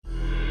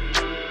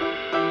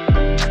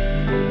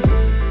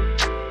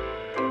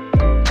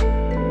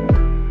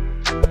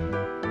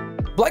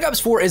Black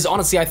Ops 4 is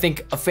honestly, I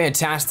think, a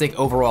fantastic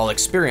overall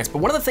experience, but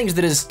one of the things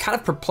that has kind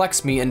of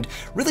perplexed me and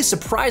really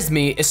surprised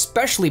me,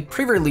 especially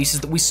pre-release,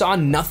 is that we saw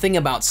nothing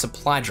about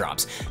supply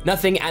drops.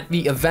 Nothing at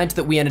the event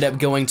that we ended up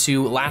going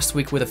to last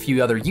week with a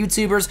few other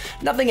YouTubers,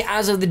 nothing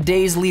as of the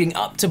days leading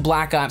up to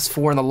Black Ops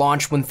 4 and the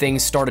launch when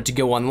things started to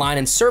go online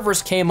and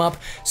servers came up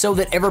so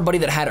that everybody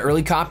that had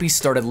early copies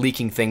started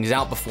leaking things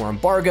out before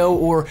embargo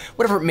or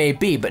whatever it may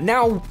be. But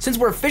now, since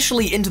we're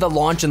officially into the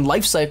launch and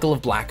life cycle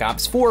of Black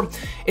Ops 4,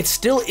 it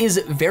still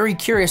is very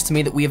curious to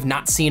me that we have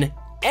not seen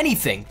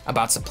anything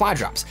about supply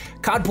drops.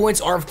 COD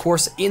points are of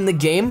course in the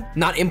game,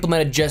 not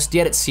implemented just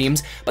yet it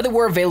seems, but they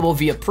were available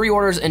via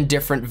pre-orders and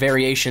different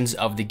variations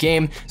of the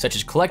game, such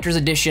as collector's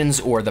editions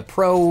or the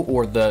Pro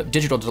or the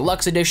digital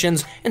deluxe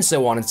editions and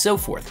so on and so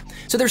forth.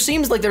 So there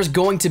seems like there's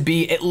going to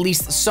be at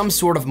least some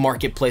sort of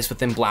marketplace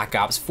within Black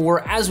Ops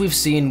 4, as we've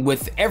seen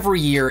with every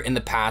year in the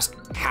past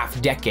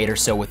half decade or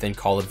so within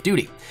Call of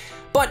Duty.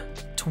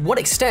 But to what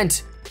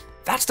extent?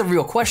 That's the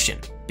real question,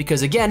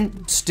 because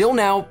again, still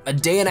now a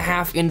day and a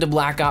half into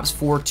Black Ops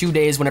 4, 2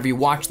 days whenever you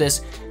watch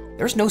this,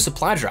 there's no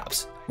supply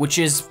drops, which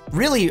is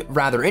really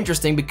rather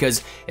interesting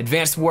because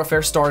Advanced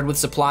Warfare started with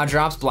supply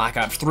drops, Black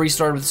Ops 3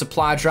 started with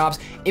supply drops,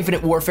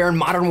 Infinite Warfare and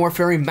Modern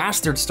Warfare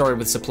Remastered started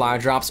with supply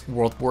drops,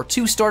 World War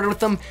II started with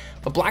them,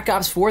 but Black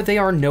Ops 4, they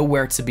are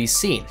nowhere to be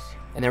seen.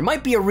 And there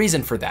might be a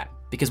reason for that,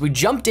 because we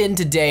jumped in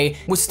today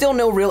with still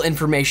no real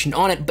information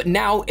on it, but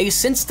now a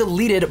since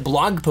deleted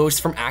blog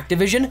post from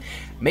Activision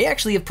may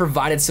actually have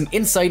provided some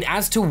insight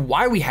as to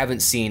why we haven't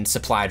seen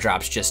supply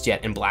drops just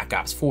yet in Black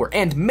Ops 4,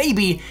 and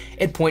maybe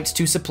it points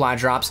to supply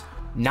drops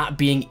not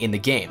being in the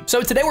game.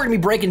 So today we're gonna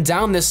be breaking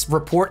down this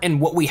report and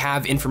what we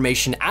have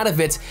information out of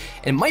it.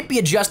 And it might be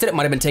adjusted, it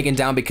might have been taken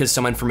down because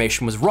some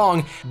information was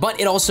wrong, but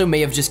it also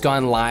may have just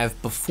gone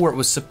live before it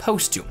was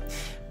supposed to.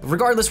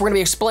 Regardless, we're gonna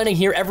be explaining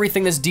here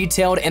everything that's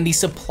detailed and the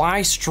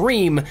supply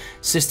stream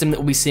system that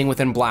we'll be seeing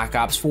within Black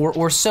Ops 4,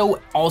 or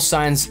so all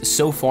signs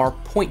so far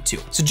point to.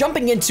 So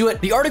jumping into it,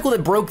 the article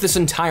that broke this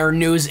entire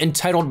news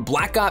entitled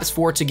Black Ops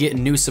 4 to get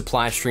new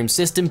supply stream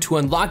system to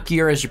unlock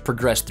gear as you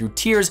progress through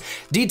tiers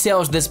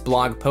details this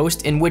blog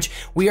post in which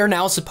we are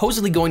now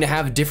supposedly going to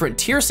have different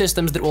tier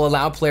systems that will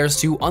allow players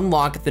to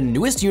unlock the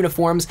newest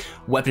uniforms,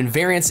 weapon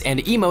variants, and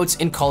emotes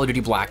in Call of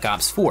Duty Black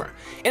Ops 4.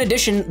 In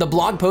addition, the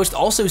blog post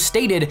also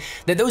stated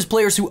that those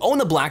players who own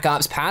the Black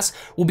Ops Pass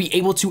will be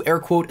able to, air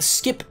quote,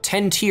 skip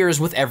 10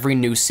 tiers with every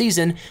new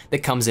season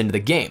that comes into the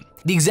game.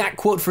 The exact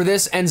quote for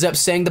this ends up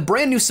saying, the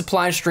brand new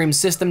supply stream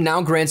system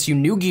now grants you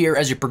new gear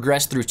as you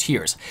progress through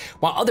tiers.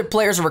 While other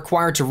players are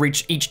required to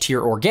reach each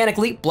tier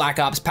organically, Black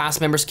Ops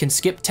Pass members can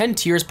skip 10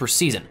 tiers per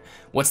season.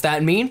 What's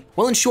that mean?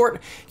 Well, in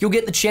short, you'll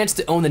get the chance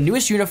to own the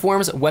newest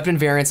uniforms, weapon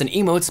variants, and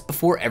emotes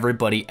before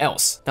everybody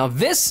else. Now,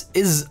 this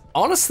is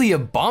honestly a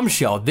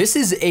bombshell. This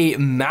is a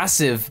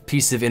massive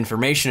piece of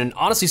information and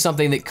honestly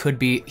something that could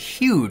be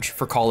huge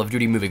for Call of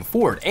Duty moving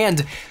forward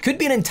and could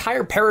be an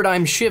entire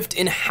paradigm shift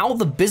in how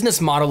the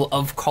business model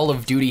of Call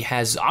of Duty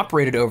has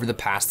operated over the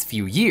past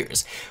few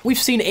years. We've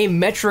seen a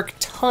metric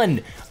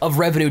ton of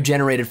revenue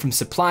generated from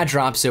supply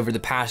drops over the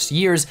past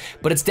years,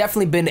 but it's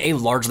definitely been a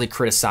largely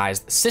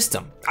criticized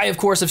system. I, of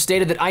course, have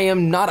stated that I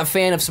am not a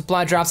fan of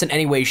supply drops in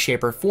any way,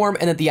 shape, or form,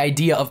 and that the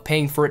idea of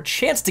paying for a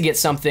chance to get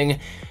something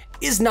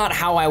is not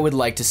how I would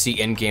like to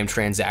see in-game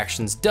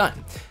transactions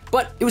done.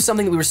 But it was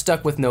something that we were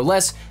stuck with no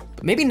less,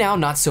 but maybe now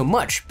not so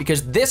much,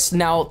 because this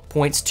now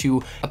points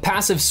to a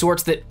passive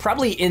sorts that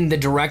probably in the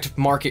direct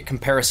market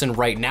comparison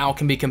right now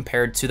can be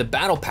compared to the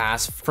Battle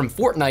Pass from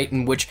Fortnite,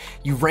 in which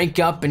you rank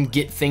up and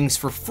get things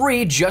for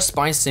free just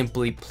by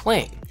simply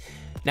playing.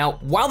 Now,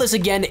 while this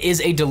again is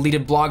a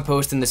deleted blog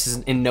post and this is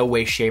in no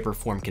way, shape, or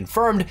form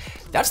confirmed,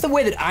 that's the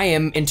way that I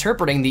am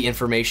interpreting the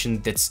information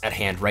that's at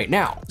hand right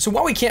now. So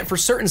while we can't for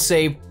certain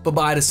say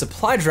bye-bye to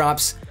supply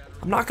drops,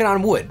 I'm knocking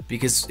on wood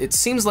because it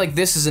seems like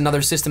this is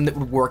another system that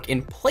would work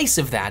in place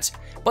of that,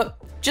 but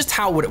just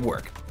how would it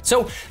work?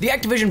 So the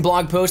Activision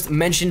blog post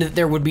mentioned that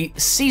there would be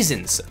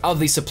seasons of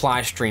the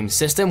supply stream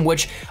system,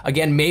 which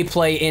again may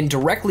play in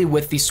directly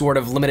with the sort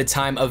of limited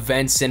time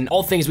events and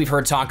all things we've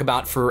heard talk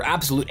about for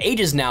absolute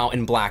ages now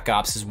in Black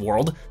Ops'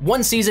 world.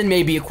 One season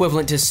may be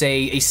equivalent to,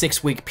 say, a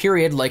 6-week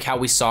period, like how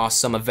we saw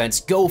some events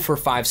go for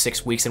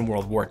 5-6 weeks in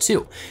World War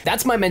II.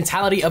 That's my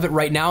mentality of it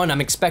right now, and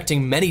I'm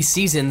expecting many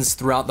seasons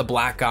throughout the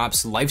Black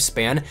Ops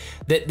lifespan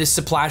that the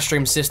supply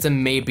stream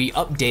system may be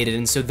updated,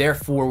 and so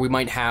therefore we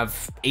might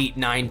have 8,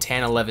 9,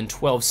 10, 11,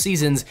 12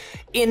 seasons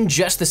in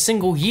just a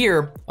single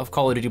year of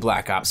Call of Duty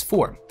Black Ops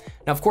 4.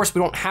 Now, of course, we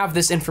don't have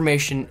this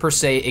information per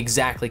se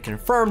exactly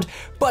confirmed,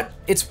 but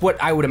it's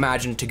what I would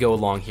imagine to go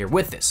along here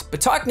with this. But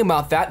talking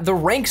about that, the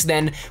ranks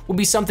then will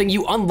be something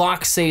you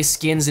unlock, say,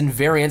 skins and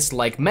variants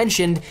like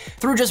mentioned,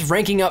 through just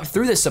ranking up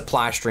through the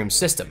supply stream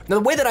system. Now,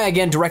 the way that I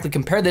again directly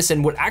compare this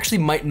and what actually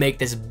might make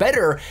this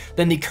better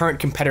than the current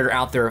competitor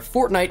out there,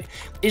 Fortnite,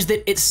 is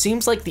that it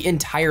seems like the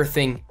entire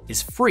thing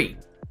is free.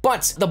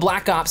 But the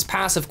Black Ops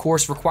Pass, of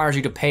course, requires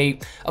you to pay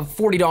a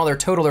 $40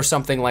 total or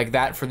something like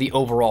that for the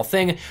overall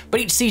thing, but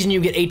each season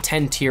you get a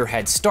 10-tier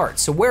head start.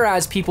 So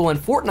whereas people in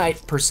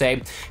Fortnite, per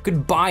se,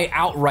 could buy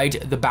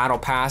outright the Battle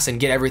Pass and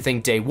get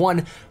everything day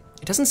one,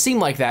 it doesn't seem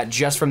like that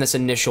just from this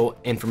initial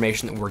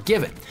information that we're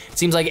given. It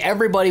seems like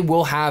everybody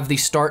will have the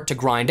start to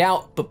grind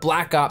out, but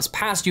Black Ops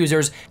Pass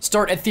users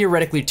start at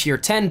theoretically tier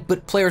 10,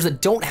 but players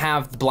that don't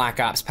have the Black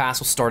Ops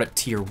Pass will start at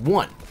tier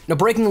 1. Now,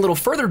 breaking a little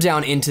further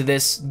down into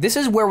this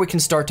is where we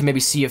can start to maybe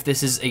see if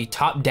this is a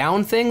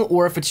top-down thing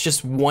or if it's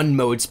just one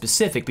mode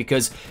specific,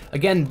 because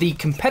again, the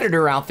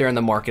competitor out there in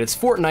the market, it's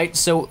Fortnite,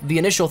 so the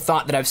initial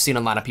thought that I've seen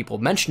a lot of people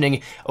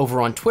mentioning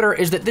over on Twitter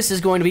is that this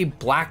is going to be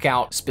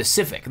Blackout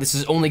specific. This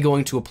is only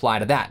going to apply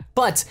to that.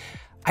 But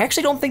I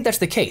actually don't think that's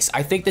the case.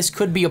 I think this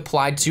could be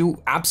applied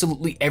to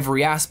absolutely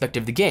every aspect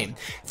of the game.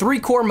 3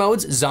 core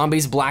modes,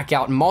 Zombies,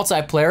 Blackout, and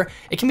Multiplayer.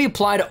 It can be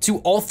applied to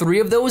all 3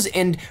 of those,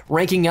 and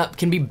ranking up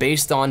can be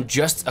based on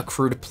just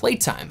accrued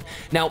playtime.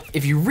 Now,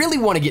 if you really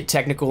want to get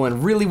technical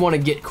and really want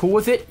to get cool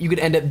with it, you could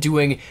end up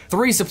doing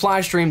 3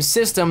 supply stream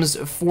systems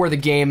for the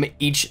game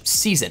each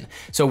season.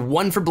 So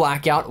 1 for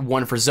Blackout,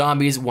 1 for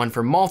Zombies, 1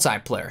 for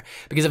Multiplayer.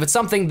 Because if it's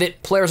something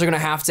that players are going to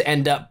have to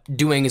end up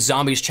doing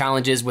Zombies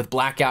challenges with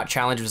Blackout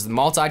challenges and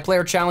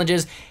multiplayer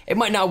challenges, it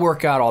might not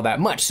work out all that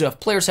much. So if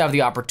players have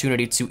the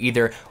opportunity to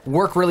either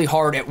work really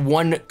hard at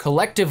one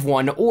collective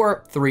one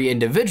or 3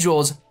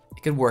 individuals,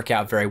 it could work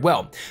out very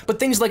well. But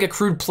things like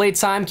accrued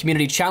playtime,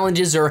 community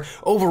challenges, or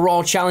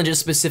overall challenges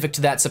specific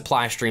to that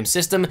supply stream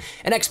system,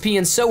 and XP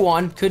and so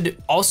on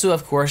could also,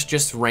 of course,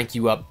 just rank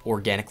you up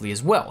organically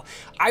as well.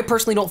 I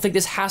personally don't think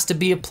this has to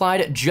be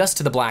applied just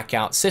to the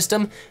Blackout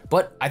system,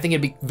 but I think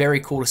it'd be very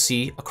cool to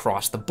see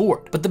across the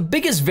board. But the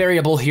biggest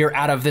variable here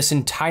out of this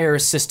entire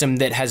system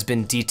that has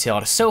been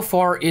detailed so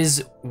far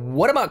is,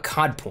 what about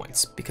COD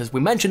points? Because we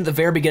mentioned at the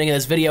very beginning of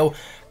this video,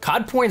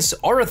 COD points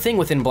are a thing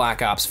within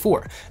Black Ops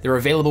 4. They're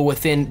available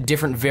within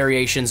different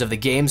variations of the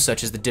game,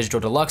 such as the Digital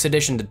Deluxe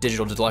Edition, the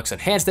Digital Deluxe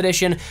Enhanced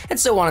Edition, and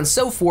so on and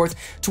so forth,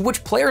 to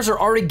which players are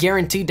already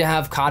guaranteed to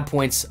have COD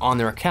points on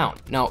their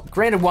account. Now,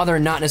 granted, while they're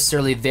not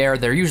necessarily there,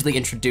 they're usually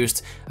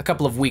introduced a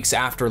couple of weeks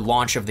after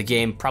launch of the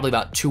game, probably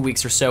about 2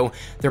 weeks or so.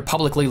 They're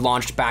publicly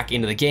launched back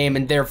into the game,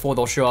 and therefore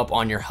they'll show up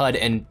on your HUD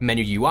and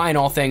menu UI and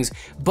all things.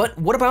 But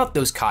what about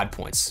those COD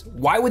points?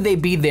 Why would they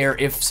be there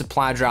if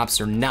supply drops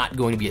are not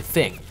going to be a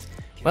thing?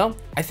 Well,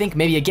 I think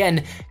maybe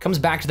again, comes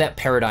back to that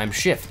paradigm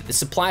shift. The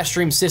supply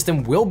stream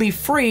system will be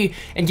free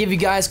and give you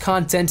guys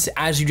content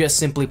as you just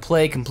simply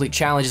play, complete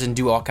challenges, and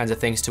do all kinds of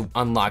things to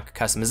unlock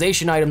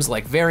customization items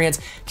like variants,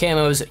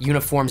 camos,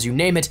 uniforms, you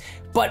name it.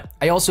 But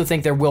I also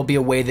think there will be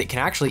a way that can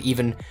actually,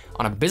 even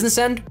on a business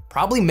end,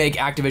 probably make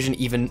Activision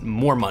even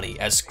more money,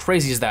 as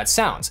crazy as that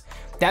sounds.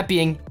 That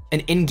being an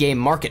in-game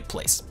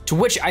marketplace, to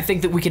which I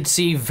think that we could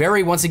see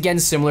very, once again,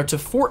 similar to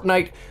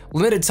Fortnite,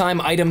 limited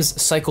time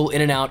items cycle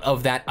in and out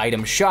of that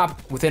item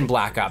shop within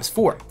Black Ops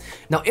 4.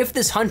 Now, if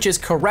this hunch is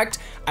correct,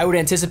 I would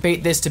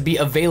anticipate this to be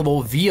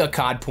available via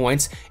COD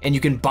points, and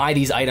you can buy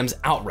these items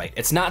outright.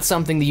 It's not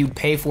something that you'd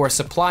pay for a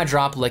supply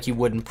drop like you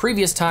would in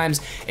previous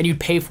times, and you'd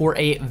pay for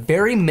a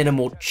very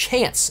minimal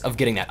chance of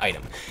getting that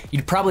item.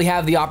 You'd probably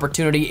have the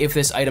opportunity, if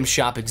this item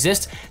shop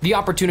exists, the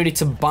opportunity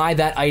to buy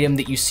that item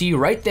that you see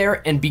right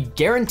there and be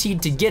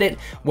guaranteed to get it,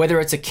 whether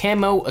it's a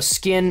camo, a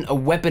skin, a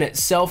weapon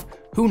itself,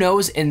 who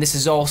knows, and this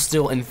is all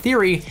still in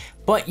theory,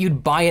 but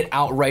you'd buy it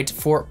outright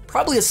for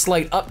probably a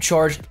slight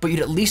upcharge, but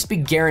you'd at least be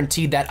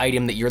guaranteed that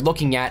item that you're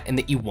looking at and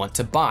that you want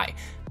to buy.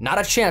 Not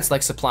a chance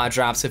like supply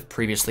drops have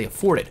previously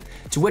afforded,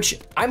 to which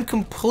I'm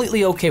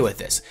completely okay with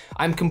this.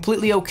 I'm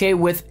completely okay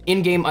with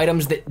in-game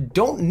items that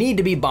don't need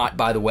to be bought,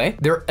 by the way.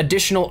 They're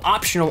additional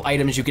optional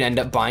items you can end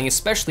up buying,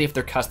 especially if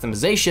they're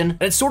customization.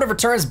 And it sort of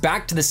returns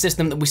back to the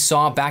system that we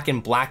saw back in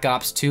Black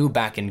Ops 2,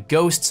 back in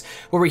Ghosts,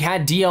 where we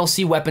had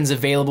DLC weapons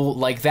available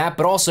like that,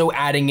 but also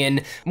adding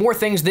in more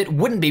things that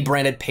wouldn't be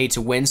branded pay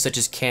to win, such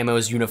as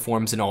camos,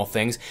 uniforms, and all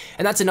things.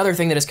 And that's another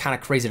thing that is kind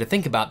of crazy to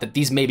think about, that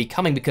these may be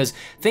coming, because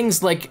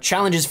things like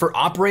challenges for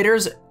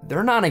operators,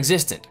 they're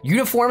non-existent.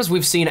 Uniforms,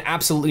 we've seen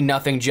absolutely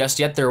nothing just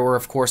yet. There were,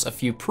 of course, a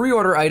few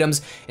pre-order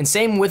items, and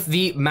same with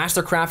the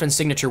Mastercraft and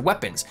Signature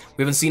weapons.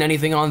 We haven't seen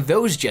anything on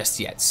those just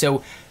yet.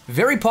 So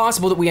very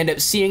possible that we end up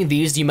seeing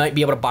these. You might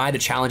be able to buy the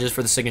challenges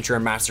for the Signature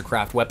and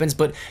Mastercraft weapons,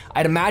 but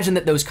I'd imagine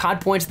that those COD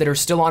points that are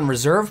still on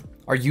reserve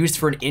are used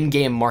for an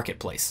in-game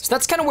marketplace. So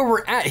that's kind of where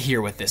we're at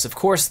here with this. Of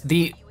course,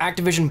 the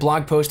Activision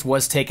blog post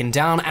was taken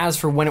down. As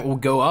for when it will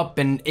go up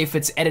and if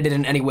it's edited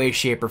in any way,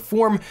 shape, or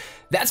form,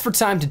 that's for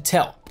time to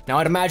tell. Now,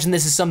 I'd imagine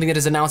this is something that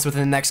is announced within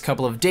the next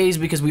couple of days,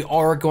 because we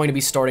are going to be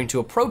starting to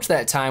approach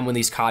that time when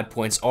these COD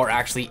points are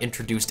actually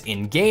introduced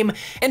in-game,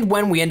 and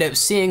when we end up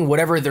seeing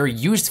whatever they're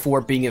used for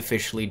being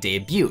officially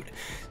debuted.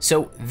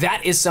 So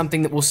that is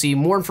something that we'll see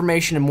more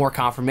information and more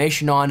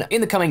confirmation on in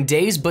the coming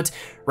days, but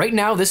right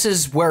now, this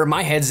is where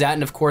my head's at,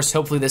 and of course,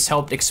 hopefully this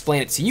helped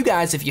explain it to you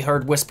guys if you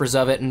heard whispers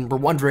of it and were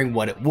wondering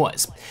what it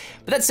was.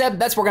 But that said,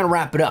 that's where we're gonna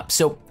wrap it up.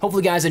 So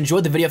hopefully you guys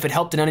enjoyed the video. If it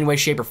helped in any way,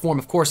 shape, or form,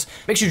 of course,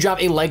 make sure you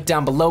drop a like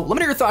down below. Let me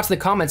know your thoughts in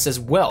the comments as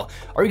well.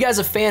 Are you guys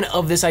a fan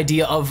of this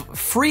idea of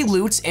free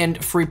loot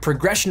and free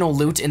progressional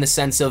loot in the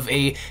sense of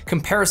a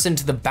comparison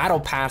to the battle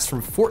pass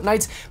from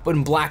Fortnite, but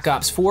in Black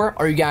Ops 4?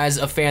 Are you guys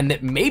a fan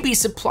that maybe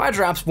supply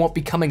drops won't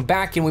be coming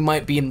back and we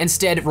might be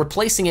instead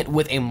replacing it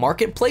with a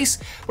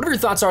marketplace? Whatever your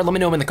thoughts are, let me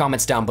know them in the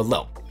comments down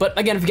below. But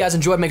again, if you guys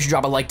enjoyed, make sure you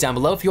drop a like down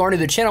below. If you are new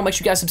to the channel, make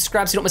sure you guys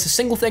subscribe so you don't miss a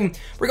single thing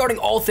regarding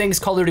all things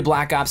Call of Duty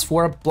Black Ops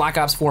 4, Black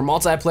Ops 4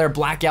 multiplayer,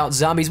 Blackout,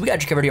 Zombies. We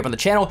got you covered here on the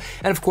channel.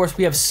 And of course,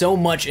 we have so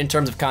much in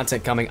terms of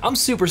content coming. I'm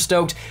super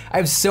stoked. I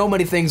have so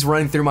many things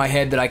running through my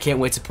head that I can't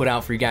wait to put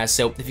out for you guys.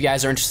 So if you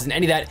guys are interested in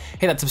any of that,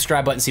 hit that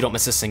subscribe button so you don't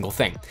miss a single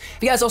thing. If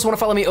you guys also want to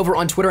follow me over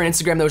on Twitter and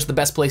Instagram, those are the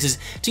best places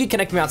to get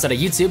connected with me outside of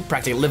YouTube.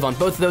 Practically live on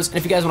both of those. And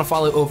if you guys want to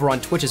follow over on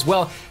Twitch as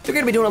well, they're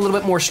going to be doing a little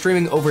bit more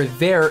streaming over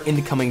there in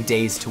the coming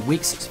days to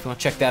weeks. So if you want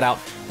to check that out,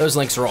 those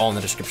links are all in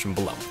the description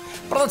below.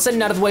 But all that said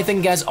and out of the way, thank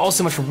you guys all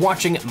so much for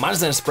watching. Mine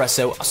is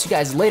Espresso. I'll see you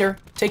guys later.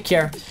 Take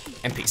care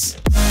and peace.